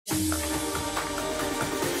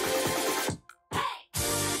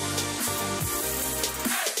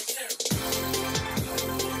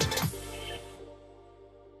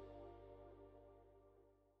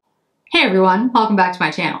Hey everyone, welcome back to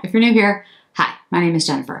my channel. If you're new here, hi, my name is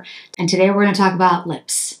Jennifer, and today we're going to talk about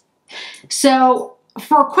lips. So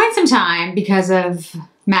for quite some time, because of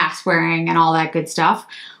mask wearing and all that good stuff,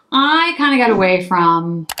 I kind of got away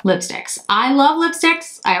from lipsticks. I love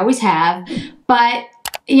lipsticks, I always have, but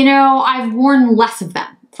you know, I've worn less of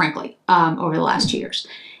them, frankly, over the last 2 years.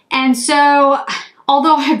 And so,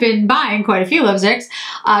 although I've been buying quite a few lipsticks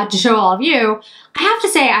to show all of you, I have to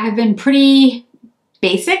say I have been pretty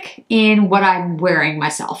basic in what I'm wearing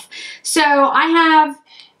myself. So I have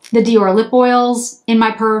the Dior lip oils in my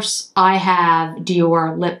purse. I have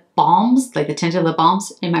Dior lip balms, like the tinted lip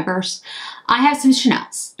balms in my purse. I have some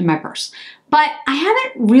Chanel's in my purse, but I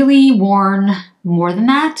haven't really worn more than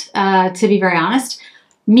that, to be very honest.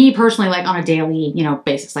 Me personally, like on a daily,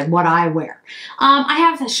 basis, like what I wear. I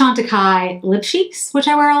have Chantecaille lip cheeks, which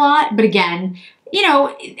I wear a lot, but again,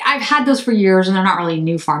 I've had those for years and they're not really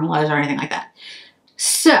new formulas or anything like that.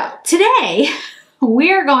 So today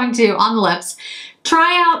we're going to, on the lips,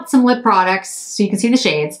 try out some lip products so you can see the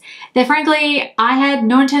shades that frankly I had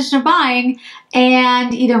no intention of buying,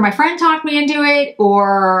 and either my friend talked me into it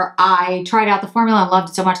or I tried out the formula and loved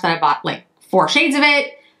it so much that I bought like 4 shades of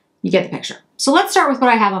it. You get the picture. So let's start with what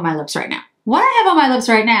I have on my lips right now. What I have on my lips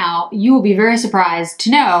right now, you will be very surprised to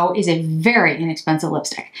know, is a very inexpensive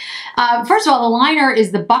lipstick. First of all, the liner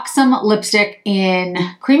is the Buxom lipstick in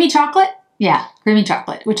Creamy Chocolate. Yeah, Creamy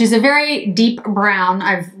Chocolate, which is a very deep brown.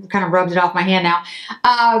 I've kind of rubbed it off my hand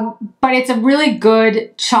now. But it's a really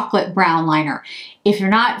good chocolate brown liner. If you're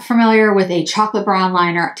not familiar with a chocolate brown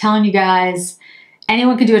liner, I'm telling you guys,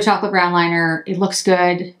 anyone can do a chocolate brown liner. It looks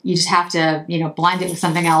good. You just have to, blend it with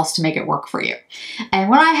something else to make it work for you. And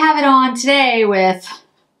what I have it on today with,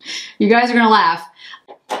 you guys are gonna laugh.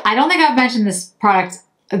 I don't think I've mentioned this product,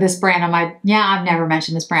 this brand on my, I've never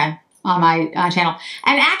mentioned this brand on my channel.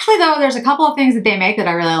 And actually though, there's a couple of things that they make that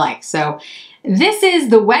I really like. So this is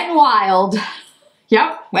the Wet n Wild.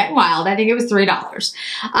 Yep, Wet n Wild. I think it was $3.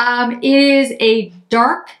 It is a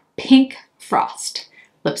dark pink frost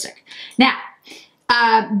lipstick. Now,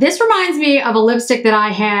 this reminds me of a lipstick that I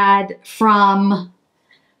had from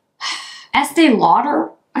Estee Lauder,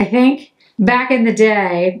 I think, back in the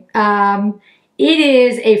day. It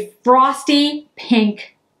is a frosty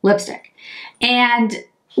pink lipstick. And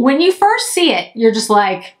when you first see it, you're just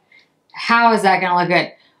like, how is that gonna look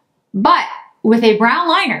good? But with a brown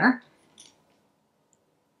liner,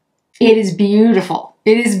 it is beautiful.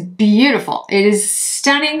 It is beautiful. It is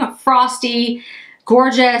stunning, frosty,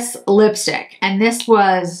 gorgeous lipstick. And this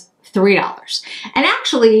was $3. And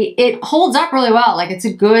actually, it holds up really well. Like, it's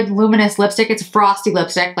a good luminous lipstick. It's a frosty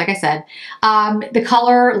lipstick, like I said. The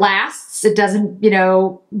color lasts. It doesn't,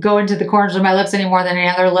 go into the corners of my lips any more than any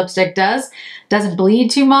other lipstick does. Doesn't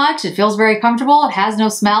bleed too much. It feels very comfortable. It has no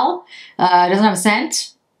smell. It doesn't have a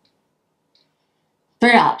scent.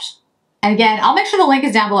 $3. And again, I'll make sure the link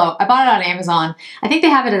is down below. I bought it on Amazon. I think they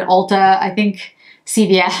have it at Ulta. I think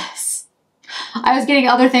CVS. I was getting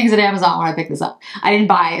other things at Amazon when I picked this up. I didn't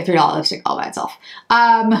buy a $3 lipstick all by itself.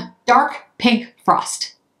 Dark pink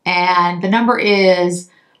frost. And the number is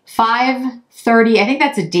 530. I think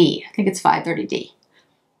that's a D. I think it's 530D.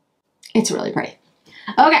 It's really pretty.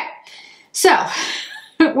 Okay, so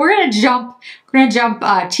we're gonna jump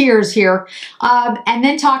tiers here, and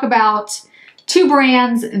then talk about 2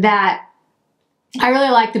 brands that I really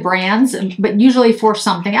like the brands, but usually for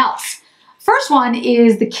something else. First one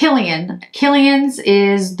is the Kilian. Kilian's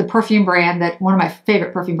is the perfume brand that one of my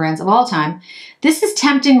favorite perfume brands of all time. This is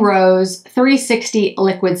Tempting Rose 360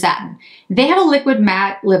 Liquid Satin. They have a liquid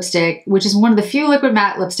matte lipstick, which is one of the few liquid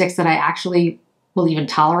matte lipsticks that I actually will even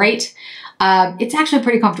tolerate. It's actually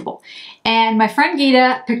pretty comfortable. And my friend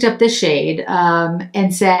Gita picked up this shade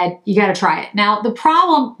and said, you gotta try it. Now the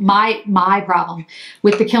problem, my problem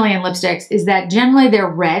with the Kilian lipsticks is that generally they're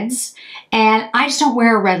reds, and I just don't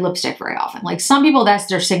wear a red lipstick very often. Like, some people, that's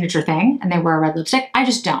their signature thing and they wear a red lipstick. I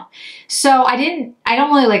just don't. So I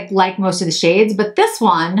don't really like most of the shades, but this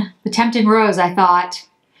one, the Tempting Rose, I thought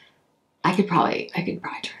I could probably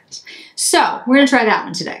try this. So we're gonna try that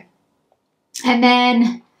one today. And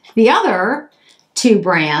then the other 2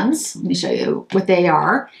 brands, let me show you what they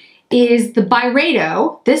are, is the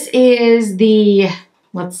Byredo. This is the,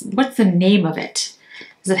 what's the name of it?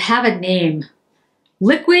 Does it have a name?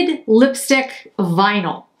 Liquid Lipstick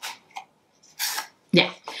Vinyl.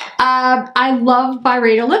 Yeah. I love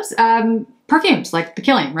Byredo lips, perfumes, like the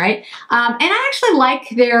Kilian, right? And I actually like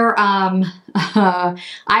their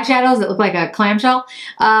eyeshadows that look like a clamshell.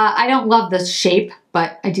 I don't love the shape,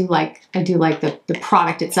 but I do like the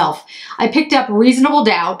product itself. I picked up Reasonable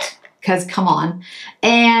Doubt, because come on,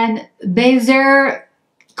 and they're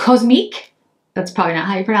Cosmique. That's probably not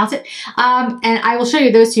how you pronounce it. And I will show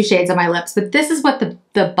you those two shades on my lips, but this is what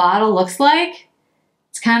the bottle looks like.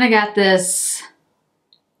 It's kind of got this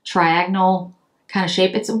triangle kind of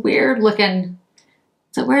shape. It's a weird looking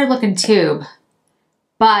tube,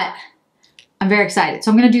 but I'm very excited.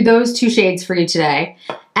 So I'm going to do those two shades for you today.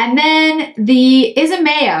 And then the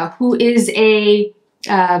Isamaya, who is a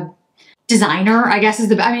designer, I guess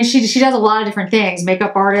I mean, she does a lot of different things,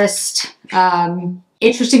 makeup artist,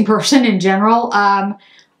 interesting person in general.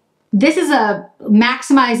 This is a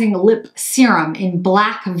maximizing lip serum in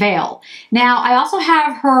Black Veil. Now, I also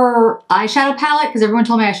have her eyeshadow palette because everyone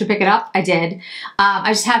told me I should pick it up. I did.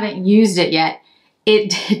 I just haven't used it yet.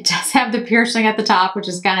 It does have the piercing at the top, which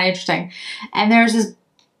is kind of interesting. And there's this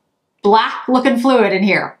black looking fluid in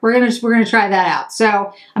here. We're gonna try that out.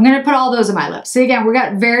 So I'm gonna put all those on my lips. See, again, we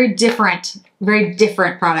got very different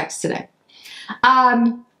products today.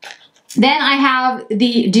 Then I have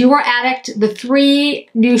the Dior Addict, the 3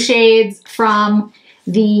 new shades from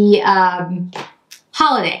the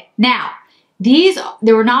holiday. Now,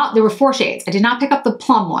 there were 4 shades. I did not pick up the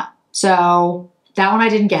plum one. So that one I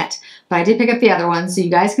didn't get, but I did pick up the other ones. So you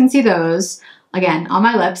guys can see those again on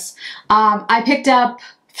my lips. I picked up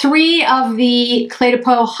 3 of the Cle de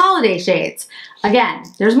Peau holiday shades. Again,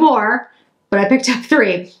 there's more, but I picked up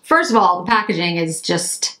 3. First of all, the packaging is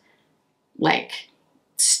just like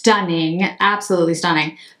stunning, absolutely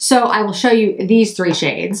stunning. So I will show you these 3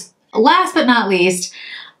 shades. Last but not least,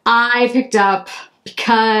 I picked up,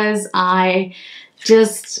 because I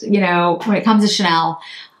just, you know, when it comes to Chanel,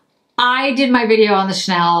 I did my video on the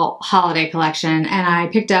Chanel holiday collection and I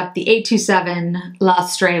picked up the 827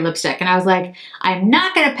 Lustre lipstick. And I was like, I'm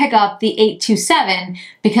not gonna pick up the 827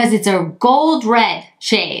 because it's a gold red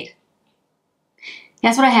shade.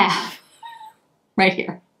 Guess what I have right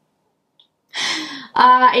here?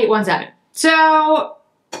 817. So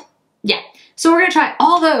yeah, so we're gonna try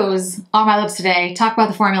all those on my lips today, talk about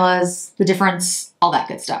the formulas, the difference, all that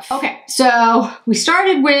good stuff. Okay, so we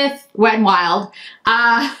started with Wet n Wild.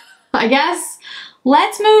 I guess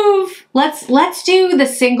let's do the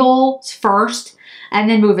singles first and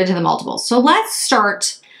then move into the multiples. So let's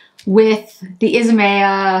start with the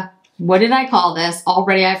Isamaya, what did I call this?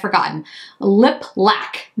 Already I've forgotten. Lip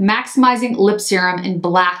Lac, Maximizing Lip Serum in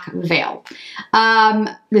Black Veil.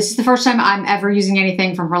 This is the first time I'm ever using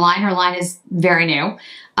anything from her line. Her line is very new.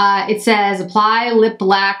 It says, apply Lip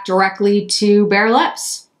Lac directly to bare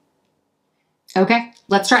lips. Okay,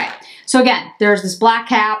 let's try it. So again, there's this black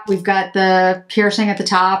cap. We've got the piercing at the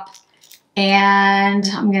top. And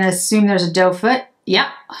I'm going to assume there's a doe foot. Yep.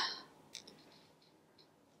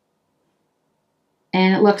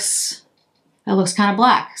 And it looks kind of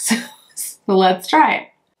black. So let's try it.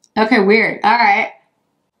 Okay, weird. All right.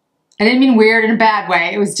 I didn't mean weird in a bad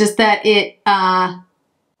way. It was just that it has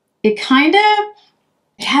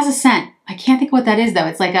a scent. I can't think of what that is though.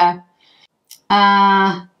 It's like a,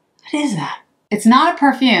 what is that? It's not a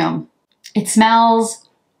perfume. It smells,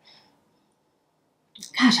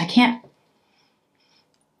 gosh, I can't,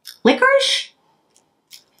 licorice?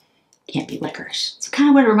 Can't be licorice. It's kind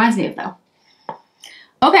of what it reminds me of though.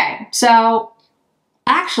 Okay, so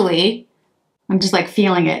actually, I'm just like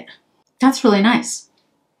feeling it. That's really nice.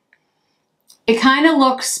 It kind of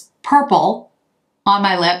looks purple on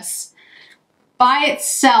my lips. By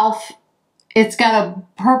itself, it's got a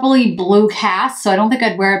purpley blue cast, so I don't think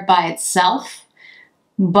I'd wear it by itself.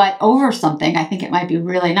 But over something, I think it might be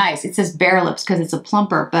really nice. It says bare lips because it's a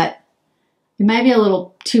plumper, but it might be a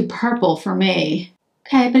little too purple for me.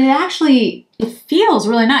 Okay, but it feels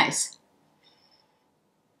really nice.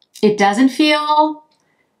 It doesn't feel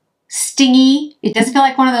stingy. It doesn't feel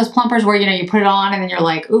like one of those plumpers where, you know, you put it on and then you're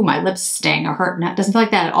like, ooh, my lips sting or hurt. No, it doesn't feel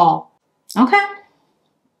like that at all. Okay.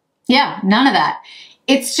 Yeah, none of that.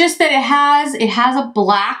 It's just that it has a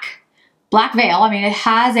black veil. I mean, it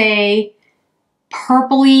has a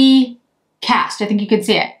purpley cast. I think you can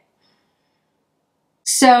see it.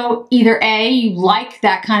 So either A, you like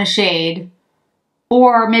that kind of shade,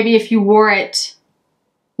 or maybe if you wore it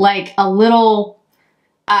like a little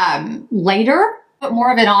later, put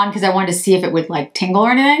more of it on because I wanted to see if it would like tingle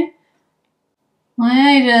or anything.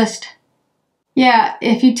 Yeah,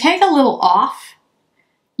 if you take a little off,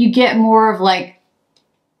 you get more of like,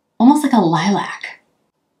 almost like a lilac.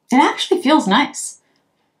 It actually feels nice.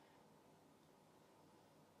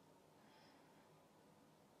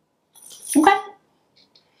 Okay,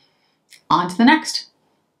 on to the next.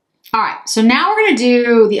 All right, so now we're gonna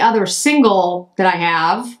do the other single that I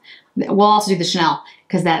have. We'll also do the Chanel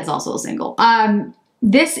because that is also a single.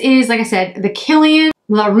 This is, like I said, the Kilian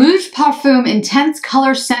La Rouge Parfum Intense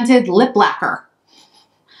Color Scented Lip Lacquer.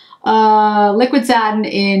 liquid satin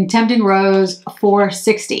in Tempting Rose,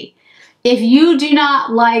 $4.60. If you do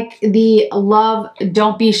not like the Love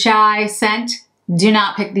Don't Be Shy scent, do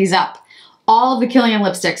not pick these up. All of the Kilian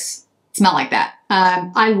lipsticks smell like that.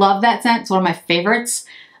 I love that scent. It's one of my favorites.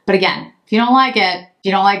 But again, if you don't like it, if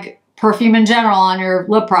you don't like perfume in general on your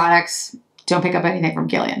lip products, don't pick up anything from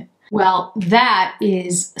Kilian. Well, that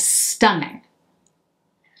is stunning.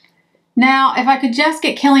 Now, if I could just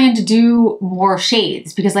get Kilian to do more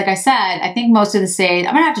shades, because like I said, I think most of the shades,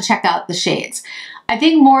 I'm gonna have to check out the shades. I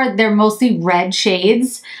think they're mostly red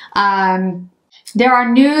shades. There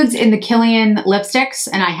are nudes in the Kilian lipsticks,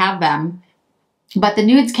 and I have them, but the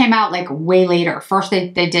nudes came out like way later. First they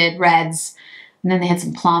did reds, and then they had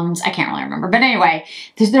some plums. I can't really remember. But anyway,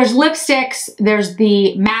 there's lipsticks, there's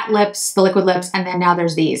the matte lips, the liquid lips, and then now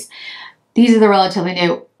there's these. These are the relatively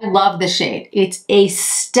new. I love this shade. It's a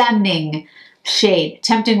stunning shade.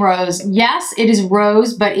 Tempting Rose. Yes, it is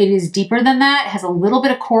rose, but it is deeper than that. It has a little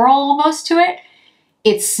bit of coral almost to it.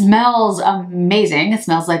 It smells amazing. It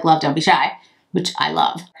smells like Love Don't Be Shy, which I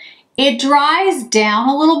love. It dries down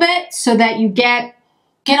a little bit so that you get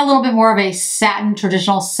a little bit more of a satin,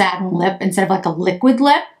 traditional satin lip instead of like a liquid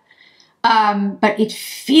lip. But it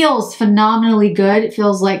feels phenomenally good. It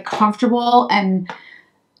feels like comfortable and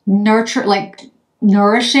nourishing.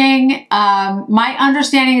 My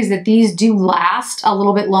understanding is that these do last a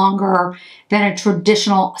little bit longer than a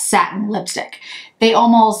traditional satin lipstick. They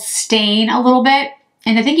almost stain a little bit,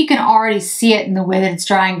 and I think you can already see it in the way that it's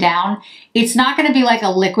drying down. It's not going to be like a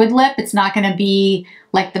liquid lip. It's not going to be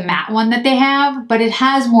like the matte one that they have, but it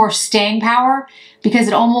has more staying power because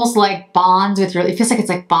it almost like bonds with it feels like it's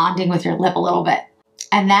like bonding with your lip a little bit.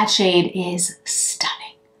 And that shade is stunning.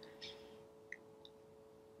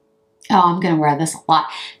 Oh, I'm going to wear this a lot.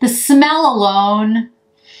 The smell alone,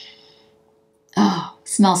 oh,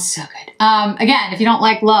 smells so good. Again, if you don't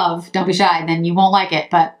like Love Don't Be Shy, then you won't like it.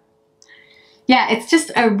 But yeah, it's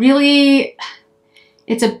just a really,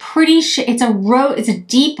 it's a pretty, it's a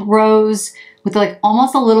deep rose with like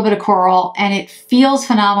almost a little bit of coral, and it feels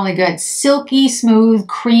phenomenally good. Silky, smooth,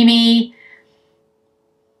 creamy.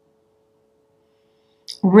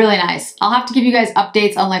 Really nice. I'll have to give you guys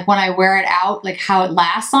updates on like when I wear it out, like how it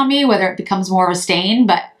lasts on me, whether it becomes more of a stain,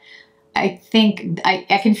 but I think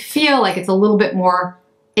I can feel like it's a little bit more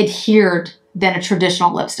adhered than a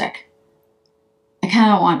traditional lipstick. I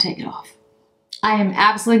kind of don't want to take it off. I am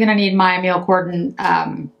absolutely going to need my Emile Cordon,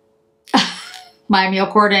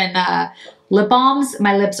 lip balms.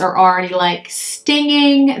 My lips are already like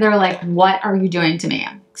stinging. They're like, what are you doing to me?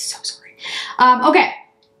 I'm so sorry. Okay.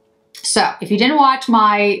 So if you didn't watch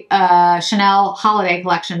my Chanel holiday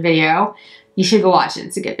collection video, you should go watch it.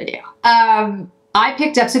 It's a good video. I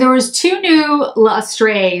picked up, so there was two new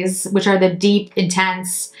Strays, which are the deep,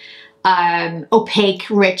 intense, opaque,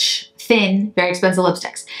 rich, thin, very expensive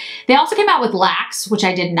lipsticks. They also came out with Lacs, which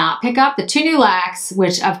I did not pick up. The two new Lacs,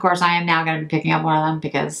 which of course I am now going to be picking up one of them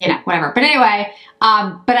because, you know, whatever. But anyway,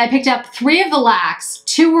 but I picked up 3 of the Lacs.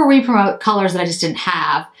 2 were repromote colors that I just didn't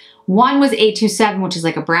have. One was 827, which is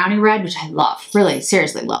like a brownie red, which I love. Really,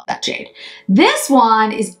 seriously love that shade. This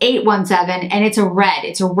one is 817, and it's a red.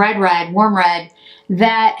 It's a red, warm red,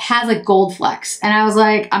 that has like gold flecks. And I was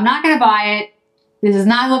like, I'm not going to buy it. This does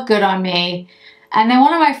not look good on me. And then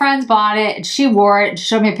one of my friends bought it, and she wore it, and she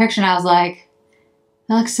showed me a picture, and I was like,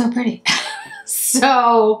 that looks so pretty.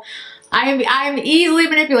 So I'm easily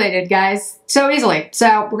manipulated, guys. So easily.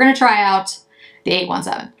 So we're going to try out the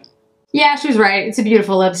 817. Yeah, she was right. It's a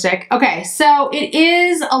beautiful lipstick. Okay, so it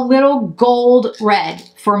is a little gold red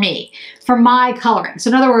for me, for my coloring. So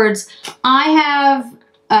in other words, I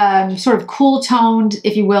have sort of cool toned,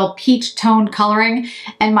 if you will, peach toned coloring,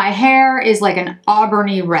 and my hair is like an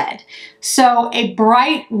auburny red. So a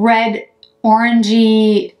bright red,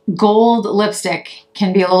 orangey, gold lipstick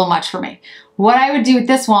can be a little much for me. What I would do with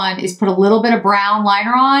this one is put a little bit of brown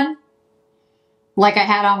liner on, like I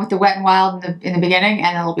had on with the Wet n Wild in the beginning,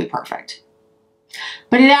 and it'll be perfect.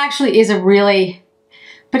 But it actually is a really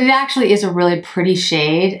pretty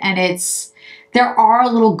shade, and there are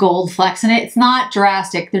little gold flecks in it. It's not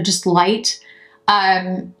drastic, they're just light.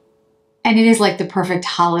 And it is like the perfect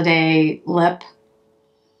holiday lip.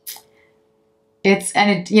 It's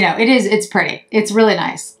pretty. It's really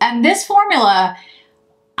nice. And this formula,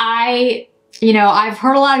 I've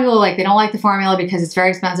heard a lot of people like they don't like the formula because it's very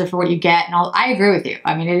expensive for what you get, and I agree with you.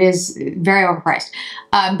 I mean, it is very overpriced.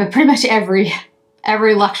 But pretty much every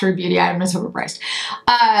luxury beauty item is overpriced.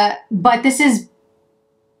 But this is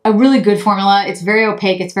a really good formula. It's very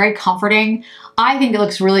opaque. It's very comforting. I think it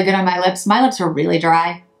looks really good on my lips. My lips are really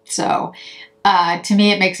dry, so to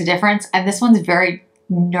me it makes a difference. And this one's very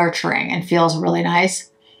nurturing and feels really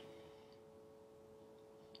nice.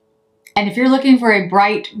 And if you're looking for a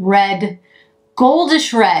bright red,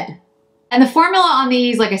 goldish red, and the formula on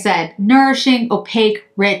these, like I said, nourishing, opaque,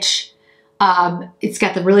 rich. It's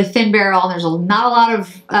got the really thin barrel, and there's not a lot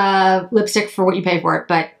of lipstick for what you pay for it,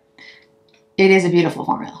 but it is a beautiful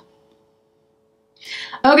formula.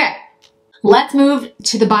 Okay, let's move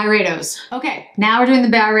to the Byredos. Okay, now we're doing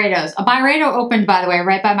the Byredos. A Byredo opened, by the way,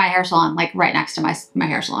 right by my hair salon, like right next to my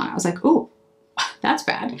hair salon. I was like, ooh, that's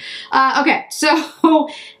bad. Okay, so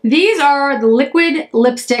these are the liquid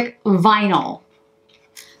lipstick vinyl,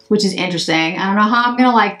 which is interesting. I don't know how I'm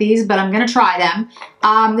gonna like these, but I'm gonna try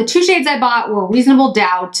them. The two shades I bought were Reasonable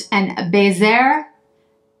Doubt and Baiser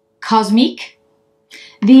Cosmique.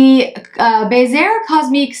 The Baiser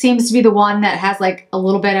Cosmique seems to be the one that has like a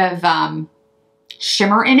little bit of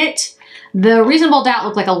shimmer in it. The Reasonable Doubt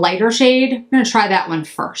looked like a lighter shade. I'm gonna try that one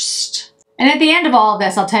first. And at the end of all of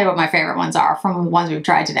this, I'll tell you what my favorite ones are from the ones we've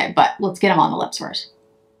tried today, but let's get them on the lips first.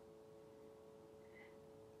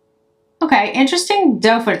 Okay, interesting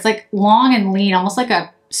doe foot. It's like long and lean, almost like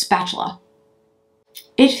a spatula.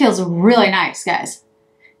 It feels really nice, guys.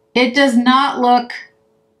 It does not look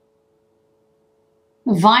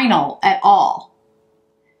vinyl at all.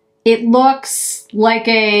 It looks like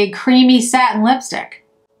a creamy satin lipstick.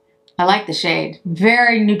 I like the shade.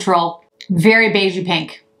 Very neutral, very beigey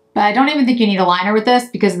pink. But I don't even think you need a liner with this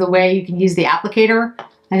because of the way you can use the applicator.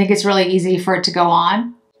 I think it's really easy for it to go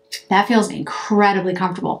on. That feels incredibly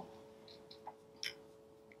comfortable.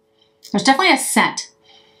 There's definitely a scent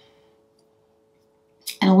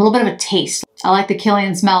and a little bit of a taste. I like the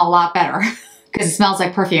Kilian smell a lot better because it smells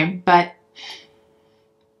like perfume, but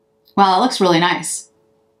wow, it looks really nice.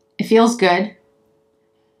 It feels good.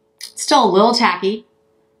 It's still a little tacky.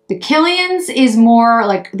 The Kilian's is more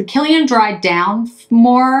like, the Kilian dried down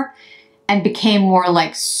more and became more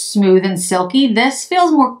like smooth and silky. This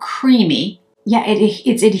feels more creamy. Yeah,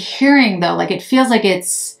 it's adhering though. Like it feels like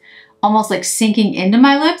it's almost like sinking into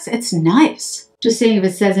my lips. It's nice. Just seeing if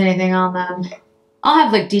it says anything on them. I'll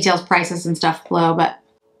have like details, prices and stuff below, but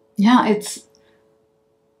yeah, it's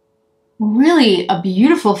really a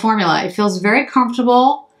beautiful formula. It feels very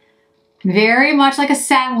comfortable, very much like a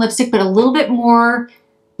satin lipstick, but a little bit more,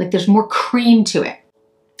 like there's more cream to it.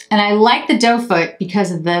 And I like the doe foot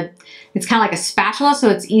because of it's kind of like a spatula, so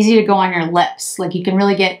it's easy to go on your lips. Like you can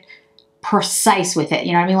really get precise with it,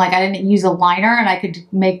 you know what I mean? Like I didn't use a liner and I could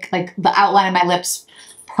make like the outline of my lips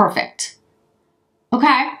perfect.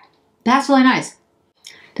 Okay, that's really nice.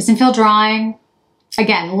 Doesn't feel drying.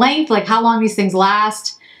 Again, length, like how long these things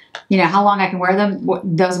last, you know, how long I can wear them,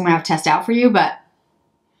 those I'm gonna have to test out for you, but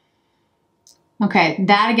okay,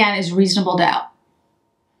 that again is Reasonable Doubt.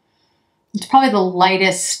 It's probably the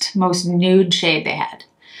lightest, most nude shade they had.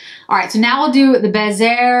 All right, so now we'll do the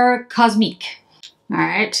Baiser Cosmique. All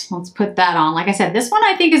right, let's put that on. Like I said, this one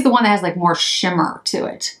I think is the one that has like more shimmer to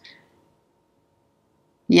it.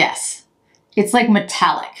 Yes, it's like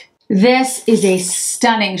metallic. This is a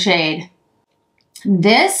stunning shade.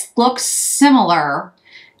 This looks similar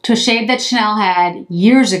to a shade that Chanel had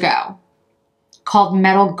years ago called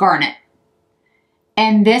Metal Garnet.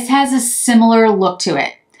 And this has a similar look to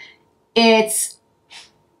it. It's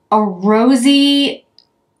a rosy,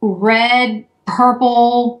 red,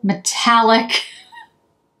 purple, metallic.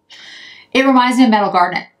 It reminds me of Metal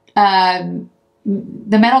Garnet.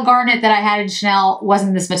 The Metal Garnet that I had in Chanel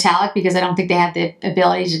wasn't this metallic because I don't think they had the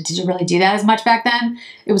ability to really do that as much back then.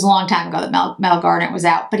 It was a long time ago that Metal Garnet was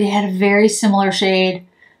out, but it had a very similar shade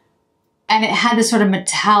and it had this sort of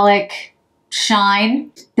metallic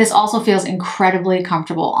shine. This also feels incredibly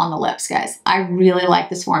comfortable on the lips, guys. I really like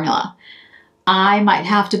this formula. I might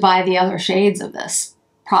have to buy the other shades of this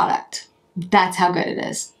product. That's how good it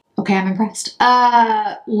is. Okay, I'm impressed.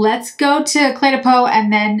 Let's go to Cle de Peau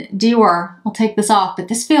and then Dior. I'll take this off, but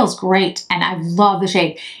this feels great and I love the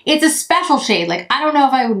shade. It's a special shade. Like, I don't know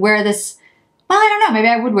if I would wear this. Well, I don't know. Maybe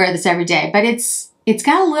I would wear this every day, but it's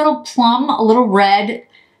got a little plum, a little red,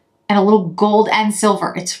 and a little gold and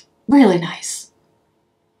silver. It's really nice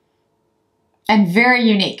and very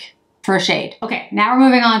unique for a shade. Okay, now we're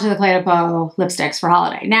moving on to the Cle de Peau lipsticks for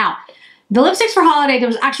holiday. Now, the lipsticks for holiday, there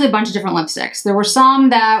was actually a bunch of different lipsticks. There were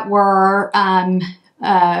some that were,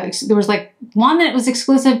 there was like one that was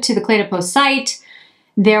exclusive to the Cle de Peau site.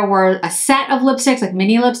 There were a set of lipsticks, like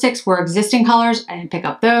mini lipsticks, were existing colors. I didn't pick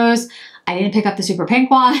up those. I didn't pick up the super pink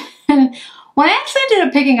one. What I actually ended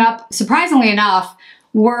up picking up, surprisingly enough,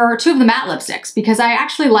 were two of the matte lipsticks because I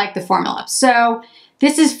actually like the formula. So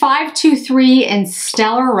this is 523 in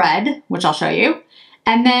Stellar Red, which I'll show you,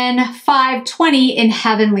 and then 520 in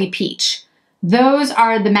Heavenly Peach. Those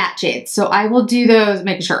are the matte shades. So I will do those,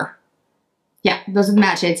 making sure. Yeah, those are the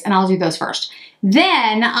matte shades, and I'll do those first.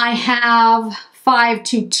 Then I have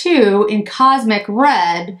 522 in Cosmic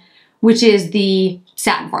Red, which is the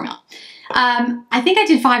satin formula. I think I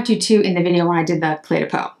did 522 in the video when I did the Cle de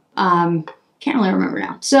Peau. Can't really remember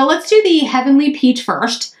now. So let's do the Heavenly Peach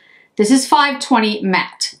first. This is 520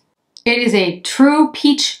 matte. It is a true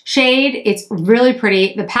peach shade. It's really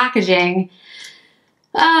pretty. The packaging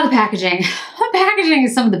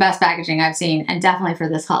is some of the best packaging I've seen, and definitely for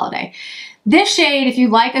this holiday. This shade, if you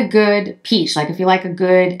like a good peach, like if you like a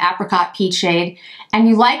good apricot peach shade, and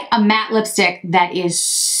you like a matte lipstick that is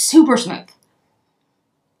super smooth,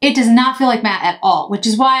 it does not feel like matte at all, which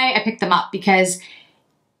is why I picked them up, because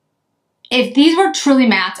if these were truly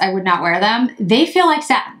mattes, I would not wear them. They feel like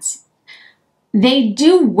satins. They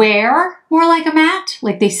do wear more like a matte,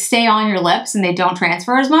 like they stay on your lips and they don't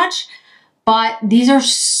transfer as much, but these are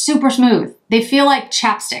super smooth. They feel like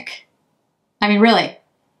chapstick. I mean, really.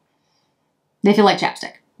 They feel like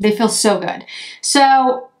chapstick. They feel so good.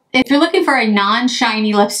 So if you're looking for a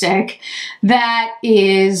non-shiny lipstick that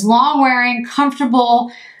is long wearing,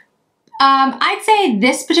 comfortable, I'd say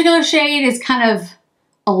this particular shade is kind of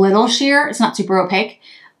a little sheer. It's not super opaque.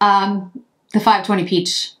 The 520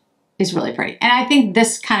 Peach is really pretty. And I think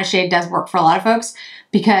this kind of shade does work for a lot of folks,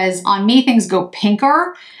 because on me things go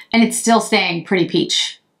pinker and it's still staying pretty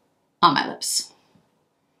peach on my lips.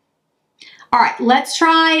 All right, let's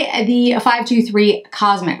try the 523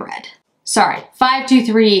 Cosmic Red. Sorry,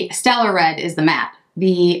 523 Stellar Red is the matte.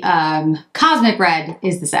 The Cosmic Red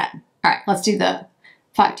is the satin. All right, let's do the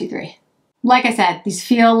 523. Like I said, these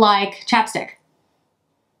feel like chapstick.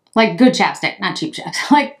 Like good chapstick, not cheap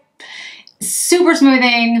chapstick. Like super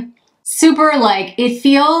smoothing, super like, it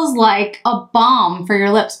feels like a balm for your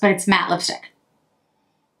lips, but it's matte lipstick.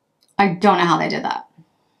 I don't know how they did that.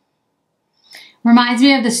 Reminds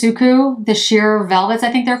me of the Suku, the sheer velvets,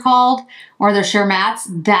 I think they're called, or the sheer mattes.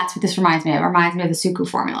 That's what this reminds me of. It reminds me of the Suku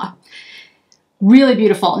formula. Really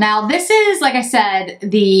beautiful. Now this is, like I said,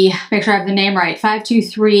 the, make sure I have the name right,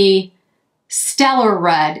 523 Stellar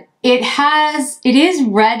Red. It is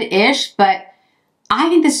red-ish, but I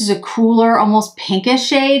think this is a cooler, almost pinkish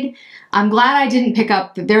shade. I'm glad I didn't pick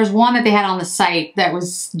up, there's one that they had on the site that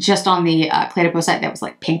was just on the Cle de Peau site that was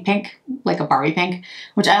like pink, like a Barbie pink,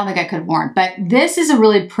 which I don't think I could have worn. But this is a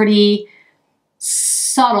really pretty,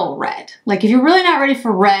 subtle red. Like if you're really not ready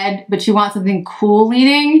for red, but you want something cool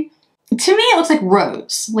leaning, to me it looks like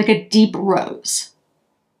rose, like a deep rose.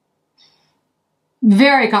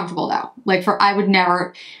 Very comfortable though. Like I would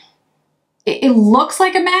never, it looks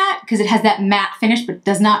like a matte because it has that matte finish, but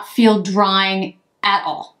does not feel drying at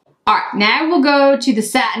all. All right, now we'll go to the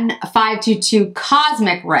Satin 522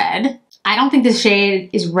 Cosmic Red. I don't think this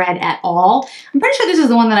shade is red at all. I'm pretty sure this is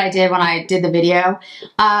the one that I did when I did the video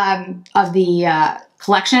of the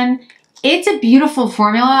collection. It's a beautiful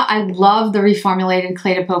formula. I love the reformulated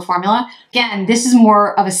Cle de Peau formula. Again, this is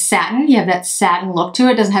more of a satin. You have that satin look to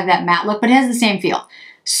it. It doesn't have that matte look, but it has the same feel.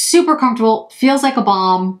 Super comfortable, feels like a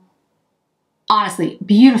balm. Honestly,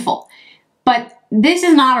 beautiful. But this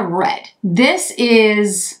is not a red. This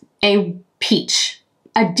is a peach,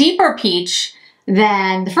 a deeper peach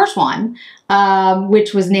than the first one,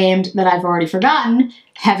 which was named, that I've already forgotten,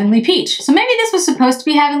 Heavenly Peach. So maybe this was supposed to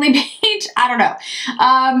be Heavenly Peach. I don't know.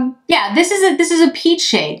 Yeah, this is a peach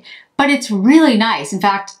shade, but it's really nice. In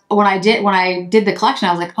fact, when I did the collection,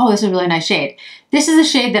 I was like, oh, this is a really nice shade. This is a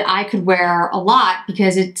shade that I could wear a lot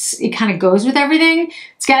because it kind of goes with everything.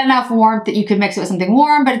 It's got enough warmth that you could mix it with something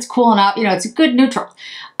warm, but it's cool enough. You know, it's a good neutral.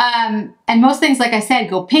 And most things, like I said,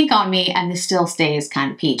 go pink on me, and this still stays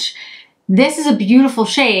kind of peach. This is a beautiful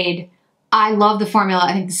shade. I love the formula.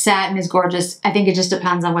 I think the satin is gorgeous. I think it just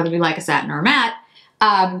depends on whether we like a satin or a matte.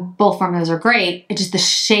 Both formulas are great. It's just the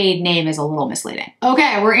shade name is a little misleading.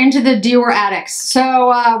 Okay, we're into the Dior Addicts. So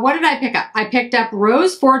what did I pick up? I picked up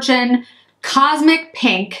Rose Fortune, Cosmic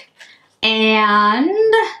Pink, and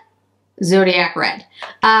Zodiac Red.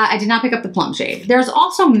 I did not pick up the plum shade. There's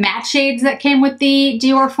also matte shades that came with the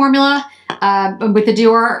Dior formula, with the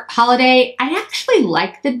Dior holiday. I actually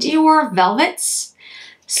like the Dior velvets.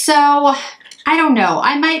 So I don't know.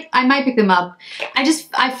 I might pick them up. I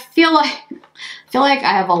feel like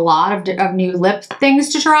I have a lot of new lip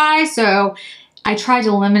things to try, so I tried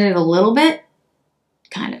to limit it a little bit.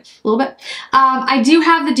 Kind of, a little bit. I do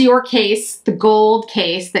have the Dior case, the gold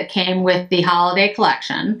case that came with the holiday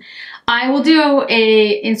collection. I will do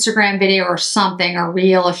a Instagram video or something, a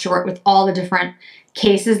reel, a short with all the different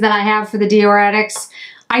cases that I have for the Dior Addicts.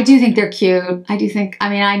 I do think they're cute. I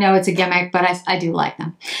mean, I know it's a gimmick, but I do like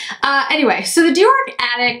them. Anyway, so the Dior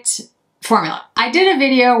Addict formula. I did a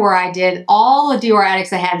video where I did all the Dior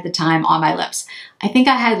Addicts I had at the time on my lips. I think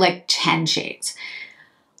I had like 10 shades.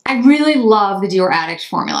 I really love the Dior Addict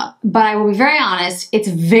formula, but I will be very honest, it's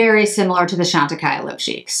very similar to the Chantecaille Lip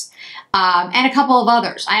Cheeks. And a couple of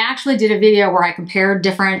others. I actually did a video where I compared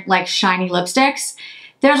different like shiny lipsticks.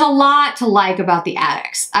 There's a lot to like about the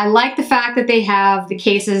Addicts. I like the fact that they have the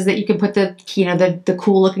cases that you can put the, you know, the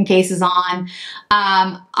cool looking cases on.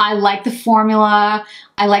 I like the formula.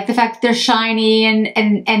 I like the fact that they're shiny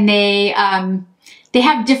and they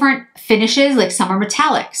have different finishes, like some are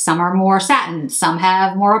metallic, some are more satin, some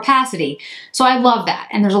have more opacity. So I love that.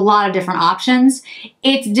 And there's a lot of different options.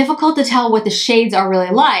 It's difficult to tell what the shades are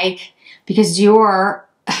really like because Dior,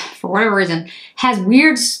 for whatever reason, has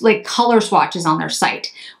weird like color swatches on their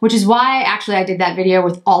site, which is why actually I did that video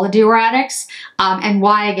with all the Dior Addicts. And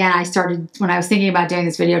why, again, I started, when I was thinking about doing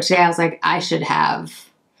this video today, I was like, I should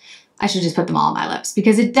just put them all on my lips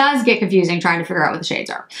because it does get confusing trying to figure out what the shades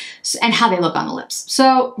are and how they look on the lips.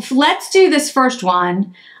 So let's do this first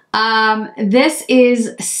one. This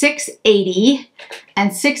is 680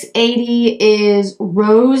 and 680 is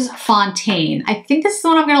Rose Fontaine. I think this is the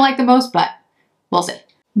one I'm going to like the most, but we'll see.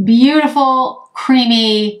 Beautiful,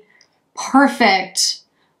 creamy, perfect,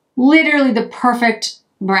 literally the perfect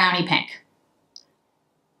brownie pink.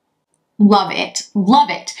 Love it. Love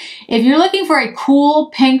it. If you're looking for a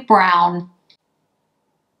cool pink brown,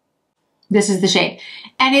 this is the shade.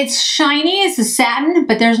 And it's shiny, it's a satin,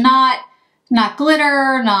 but there's not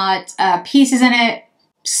glitter, not pieces in it.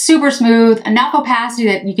 Super smooth, enough opacity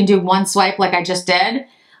that you can do one swipe like I just did.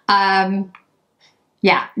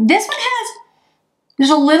 Yeah, this one there's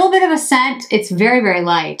a little bit of a scent. It's very, very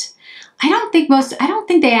light. I don't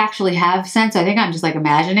think they actually have scent, so I think I'm just like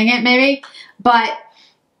imagining it maybe. But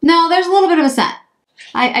no, there's a little bit of a scent.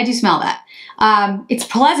 I do smell that. It's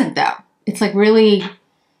pleasant though. It's like really,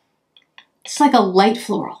 it's like a light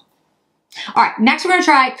floral. All right, next we're gonna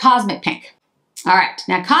try Cosmic Pink. All right,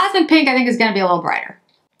 now Cosmic Pink I think is gonna be a little brighter.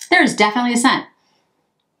 There's definitely a scent.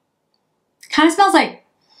 Kind of smells like,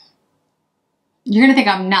 you're gonna think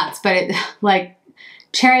I'm nuts, but it like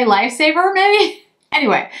Cherry Lifesaver maybe?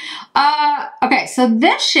 Anyway, okay, so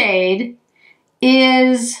this shade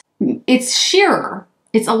it's sheerer.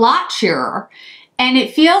 It's a lot sheerer and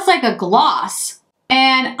it feels like a gloss.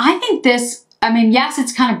 And I think this, I mean, yes,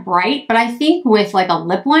 it's kind of bright, but I think with like a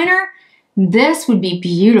lip liner, this would be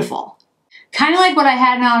beautiful. Kind of like what I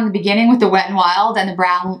had on in the beginning with the Wet n Wild and the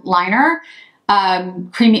brown liner,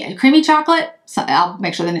 creamy chocolate. So I'll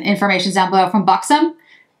make sure the information's down below from Buxom.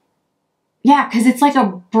 Yeah, because it's like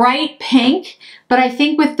a bright pink, but I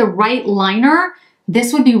think with the right liner,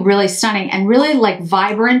 this would be really stunning and really like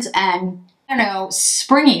vibrant and, I don't know,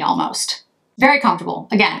 springy almost. Very comfortable.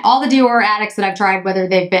 Again, all the Dior Addicts that I've tried, whether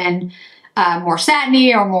they've been more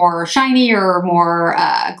satiny or more shiny or more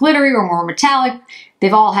glittery or more metallic,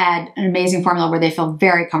 they've all had an amazing formula where they feel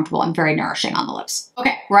very comfortable and very nourishing on the lips.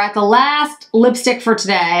 Okay, we're at the last lipstick for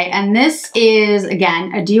today, and this is,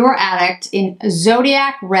 again, a Dior Addict in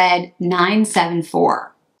Zodiac Red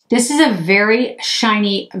 974. This is a very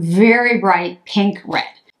shiny, very bright pink red.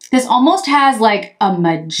 This almost has like a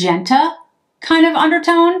magenta kind of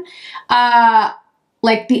undertone,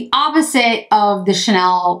 like the opposite of the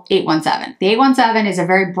Chanel 817. The 817 is a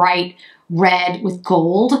very bright red with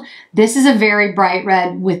gold. This is a very bright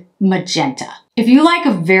red with magenta. If you like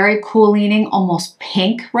a very cool leaning, almost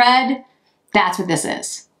pink red, that's what this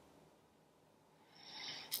is.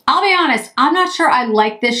 I'll be honest, I'm not sure I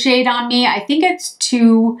like this shade on me. I think it's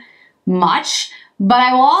too much, but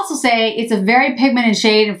I will also say it's a very pigmented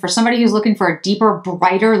shade, and for somebody who's looking for a deeper,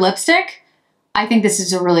 brighter lipstick, I think this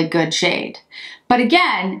is a really good shade. But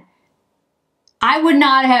again, I would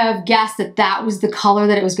not have guessed that that was the color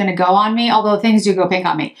that it was gonna go on me, although things do go pink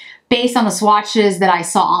on me, based on the swatches that I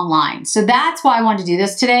saw online. So that's why I wanted to do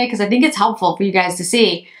this today, because I think it's helpful for you guys to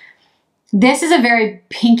see. This is a very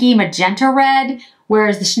pinky magenta red,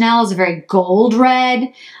 whereas the Chanel is a very gold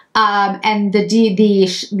red, and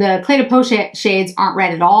the Cle de Peau shades aren't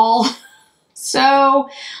red at all. So,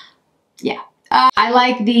 yeah. I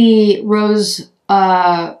like the Rose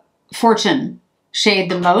Fortune shade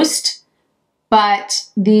the most, but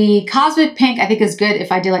the Cosmic Pink I think is good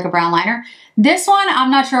if I did like a brown liner. This one, I'm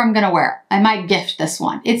not sure I'm gonna wear. I might gift this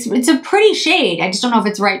one. It's a pretty shade. I just don't know if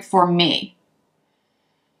it's right for me.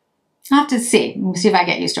 I'll have to see. We'll see if I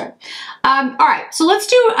get used to it. All right, so let's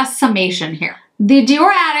do a summation here. The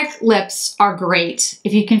Dior Addict lips are great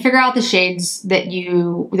if you can figure out the shades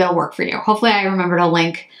they'll work for you. Hopefully I remember to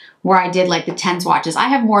link where I did like the 10 swatches. I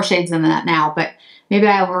have more shades than that now, but maybe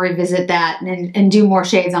I will revisit that and do more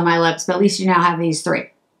shades on my lips, but at least you now have these 3.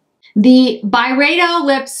 The Byredo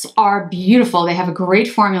lips are beautiful. They have a great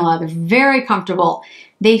formula. They're very comfortable.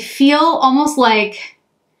 They feel almost like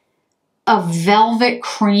a velvet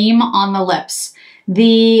cream on the lips.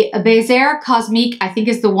 The Bezier Cosmique, I think,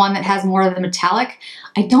 is the one that has more of the metallic.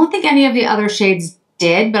 I don't think any of the other shades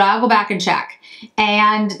did, but I'll go back and check.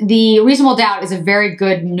 And the Reasonable Doubt is a very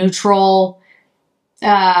good neutral,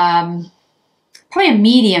 probably a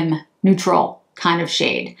medium neutral kind of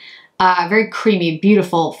shade. Very creamy,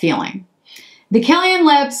 beautiful feeling. The Kilian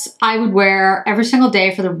lips I would wear every single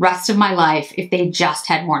day for the rest of my life if they just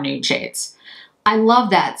had more nude shades. I love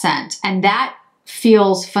that scent, and that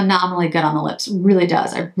feels phenomenally good on the lips. It really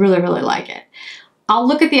does. I really, really like it. I'll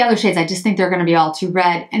look at the other shades. I just think they're going to be all too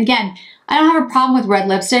red. And again, I don't have a problem with red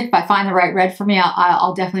lipstick. If I find the right red for me,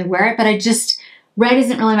 I'll definitely wear it. But red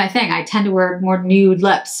isn't really my thing. I tend to wear more nude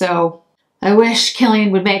lips. So I wish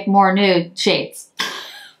Kilian would make more nude shades.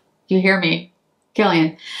 You hear me?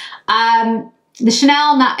 Kilian. The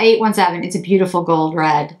Chanel 817, it's a beautiful gold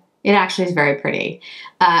red. It actually is very pretty.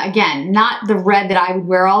 Again, not the red that I would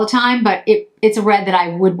wear all the time, but it's a red that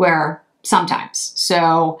I would wear sometimes.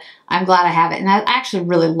 So I'm glad I have it. And I actually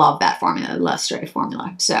really love that formula, the Lustre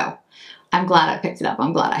formula. So I'm glad I picked it up.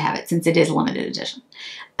 I'm glad I have it since it is a limited edition.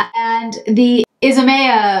 And the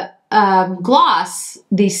Isamaya gloss,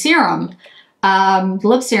 the serum, the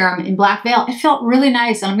lip serum in Black Veil, it felt really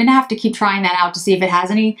nice. And I'm going to have to keep trying that out to see if it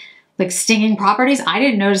has any like stinging properties. I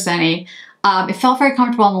didn't notice any. It felt very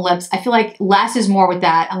comfortable on the lips. I feel like less is more with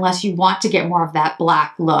that unless you want to get more of that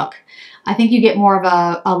black look. I think you get more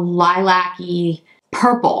of a lilac-y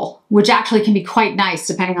purple, which actually can be quite nice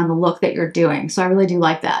depending on the look that you're doing. So I really do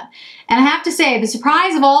like that. And I have to say, the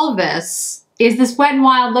surprise of all of this is this Wet n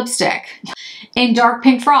Wild lipstick in Dark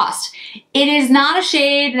Pink Frost. It is not a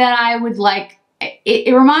shade that I would like.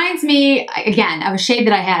 It reminds me, again, of a shade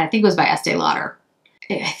that I had. I think it was by Estee Lauder.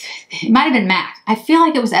 It might have been MAC. I feel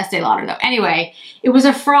like it was Estee Lauder though. Anyway, it was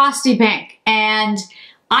a frosty pink and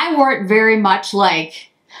I wore it very much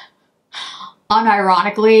like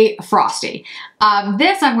unironically frosty.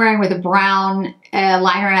 This I'm wearing with a brown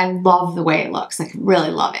liner and I love the way it looks. I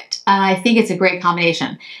really love it. And I think it's a great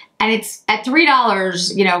combination. And it's at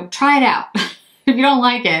 $3, you know, try it out. If you don't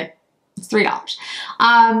like it, it's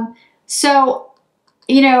 $3. So,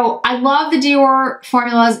 you know, I love the Dior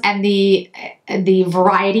formulas and the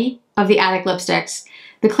variety of the Addict lipsticks.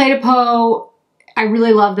 The Cle de Peau, I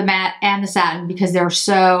really love the matte and the satin because they're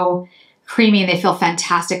so creamy and they feel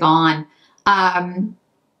fantastic on.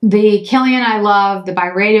 The Kilian I love. The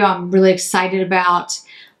Byredo I'm really excited about.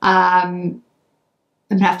 I'm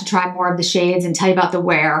gonna have to try more of the shades and tell you about the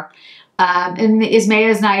wear. And the Isamaya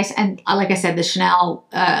is nice. And like I said, the Chanel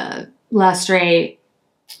Lustre,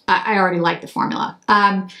 I already like the formula.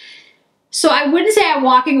 So I wouldn't say I'm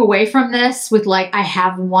walking away from this with like, I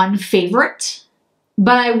have one favorite,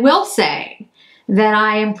 but I will say that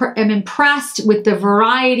I am impressed with the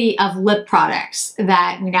variety of lip products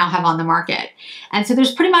that we now have on the market. And so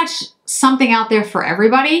there's pretty much something out there for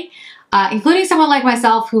everybody, including someone like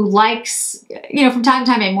myself who likes, you know, from time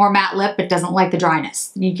to time a more matte lip, but doesn't like the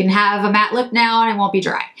dryness. You can have a matte lip now and it won't be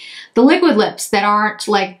dry. The liquid lips that aren't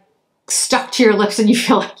like stuck to your lips and you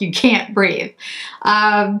feel like you can't breathe.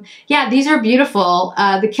 Yeah, these are beautiful.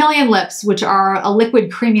 The Kilian lips, which are a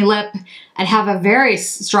liquid creamy lip and have a very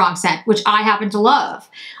strong scent, which I happen to love.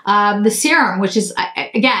 The serum, which is,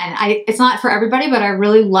 again, it's not for everybody, but I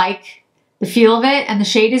really like the feel of it and the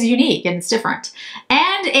shade is unique and it's different.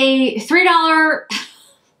 And a $3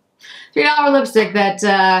 lipstick that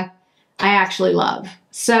I actually love.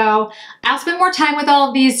 So I'll spend more time with all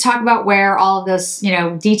of these, talk about wear, all of this, you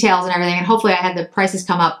know, details and everything. And hopefully I had the prices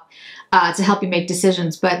come up to help you make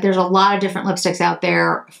decisions. But there's a lot of different lipsticks out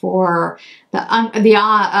there for the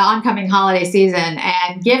oncoming holiday season.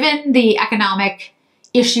 And given the economic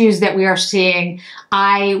issues that we are seeing,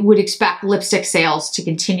 I would expect lipstick sales to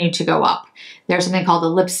continue to go up. There's something called the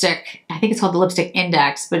lipstick, I think it's called the lipstick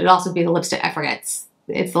index, but it'd also be the lipstick, I forget,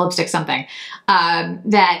 it's the lipstick something,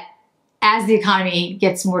 that as the economy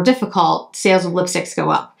gets more difficult, sales of lipsticks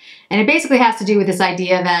go up. And it basically has to do with this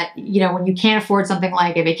idea that, you know, when you can't afford something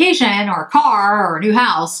like a vacation or a car or a new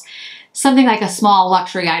house, something like a small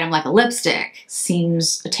luxury item like a lipstick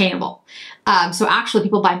seems attainable. So actually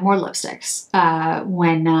people buy more lipsticks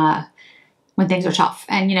when things are tough.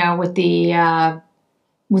 And, you know, with the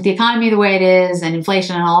economy the way it is and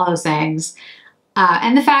inflation and all those things,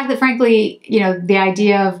 and the fact that frankly, you know, the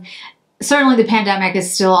idea of certainly the pandemic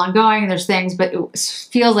is still ongoing and there's things, but it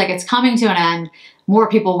feels like it's coming to an end. More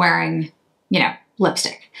people wearing, you know,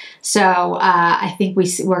 lipstick. So I think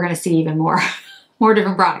we're going to see even more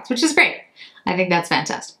different products, which is great. I think that's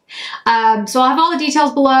fantastic. So I'll have all the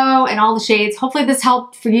details below and all the shades. Hopefully this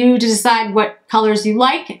helped for you to decide what colors you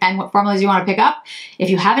like and what formulas you want to pick up. If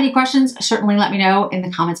you have any questions, certainly let me know in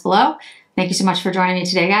the comments below. Thank you so much for joining me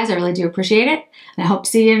today, guys. I really do appreciate it. And I hope to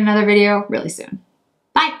see you in another video really soon.